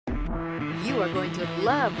You are going to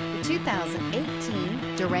love the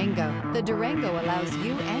 2018 Durango. The Durango allows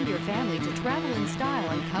you and your family to travel in style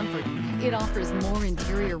and comfort. It offers more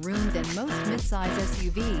interior room than most midsize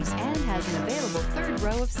SUVs and has an available third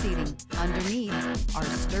row of seating. Underneath are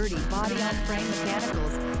sturdy body-on-frame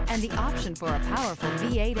mechanicals and the option for a powerful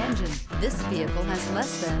V8 engine. This vehicle has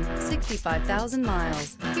less than 65,000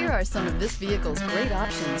 miles. Here are some of this vehicle's great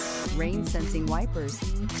options: rain-sensing wipers,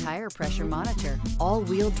 tire pressure monitor,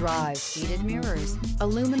 all-wheel drive, heated mirrors,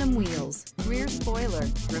 aluminum wheels, rear spoiler,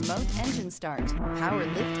 remote engine start, power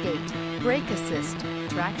liftgate, brake assist,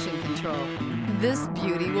 traction control. This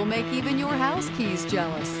beauty will make even your house keys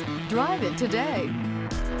jealous. Drive it today.